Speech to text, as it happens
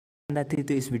पसंद आती है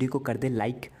तो इस वीडियो को कर दे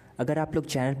लाइक। अगर आप लोग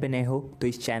चैनल पे नए हो तो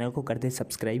इस चैनल को कर दे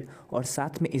सब्सक्राइब और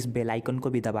साथ में इस बेल आइकन को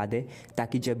भी दबा दे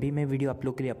ताकि जब भी मैं वीडियो आप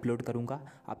लोग के लिए अपलोड करूँगा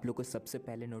आप लोग को सबसे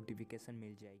पहले नोटिफिकेशन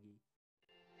मिल जाएगी।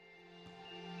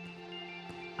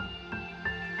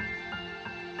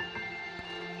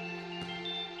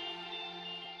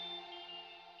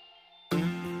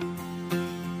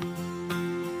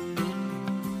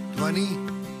 ध्वनि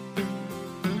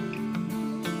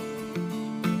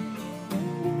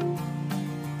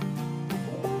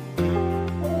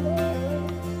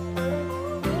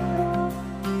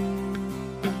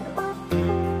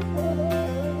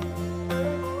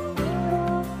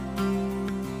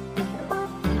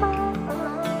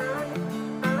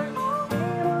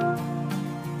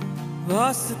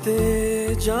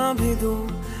वास्ते जान भी दूं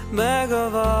मैं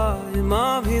गवाह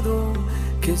माँ भी दूं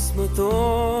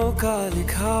किस्मतों का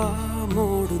लिखा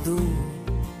मोड़ दूं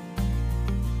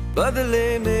बदले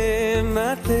में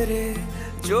मैं तेरे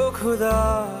जो खुदा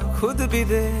खुद भी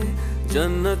दे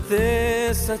जन्नते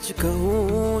सच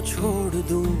कहूँ छोड़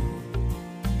दूं।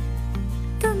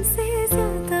 तुमसे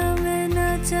ज्यादा मैं ना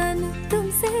जानूं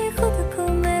तुमसे खुद को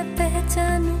मैं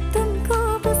पहचानूं तुमको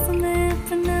बस मैं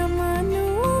अपना मानूं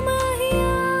माहिया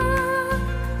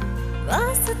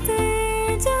वास्ते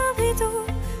जा भी दूं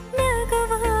मैं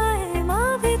गवाह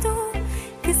माँ भी दूं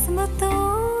किस्मतों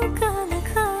का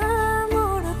लिखा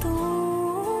मोड़ दूं।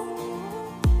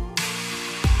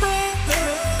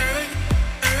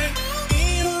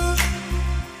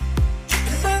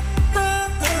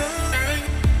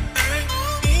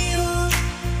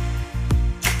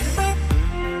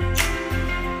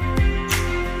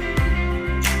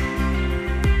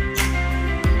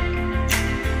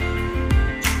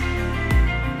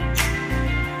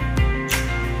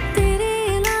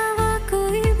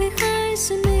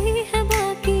 नहीं है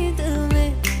बाकी दिल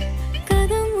में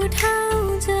कदम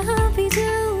उठाऊं जहाँ भी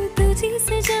जाऊं तुझी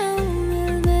से जाऊं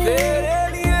मैं तेरे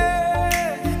लिए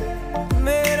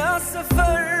मेरा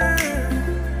सफर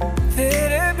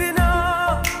तेरे बिना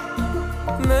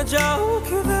मैं जाऊं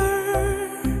किधर।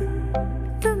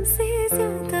 तुमसे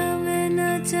ज्यादा मैं ना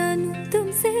जानूं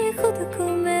तुमसे खुद को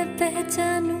मैं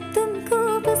पहचानूं तुमको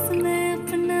बस मैं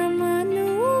अपना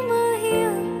मानूं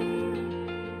माहिया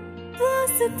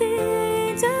वास्ते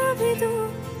जा भी दूं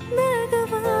मैं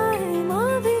गवाह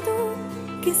माँ भी दूं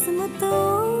किस्मतों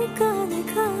का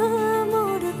लिखा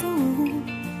मोड़ दूं।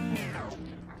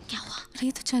 क्या हुआ?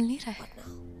 ये तो चल नहीं रहा है।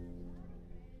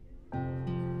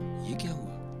 ये क्या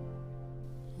हुआ?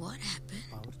 What happened?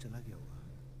 पावर चला गया होगा।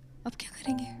 अब क्या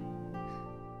करेंगे?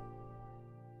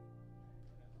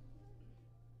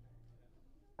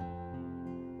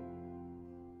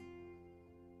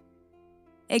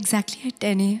 Exactly at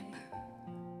 10 AM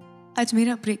आज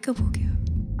मेरा ब्रेकअप हो गया।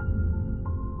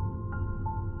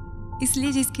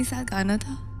 इसलिए जिसके साथ आना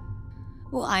था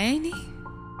वो आया ही नहीं।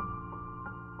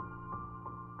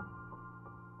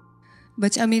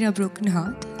 बचा मेरा ब्रोकन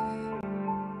हाथ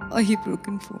और ये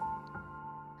ब्रोकन फोन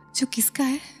जो किसका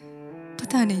है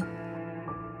पता नहीं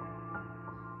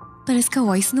पर इसका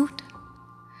वॉइस नोट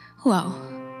वाओ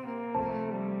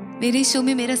मेरे शो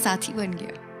में मेरा साथी बन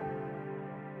गया।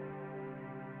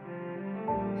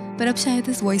 पर अब शायद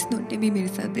इस वॉइस नोट ने भी मेरे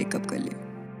साथ ब्रेकअप कर लिया।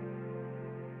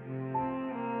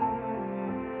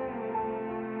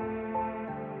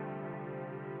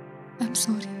 I'm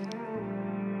sorry.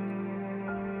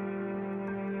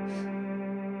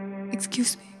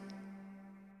 Excuse me.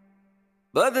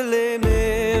 बदले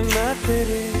में मैं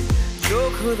तेरे जो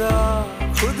खुदा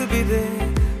खुद भी दे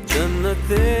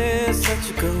जन्नते सच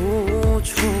कहूँ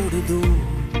छोड़ दूं।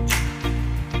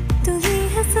 तू ही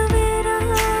है सवेरा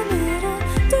मेरा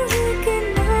तू ही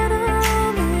किनारा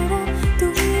मेरा तू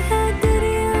ही है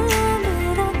दरिया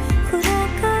मेरा खुदा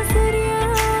का जरिया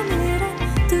मेरा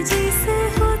तुझी से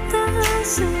होता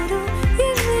शुरू ये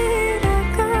मेरा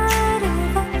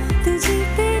कारवां तुझी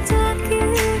पे जाके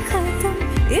खत्म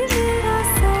ये मेरा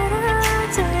सारा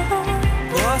जहां।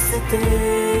 वास्ते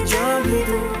जा भी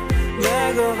दूं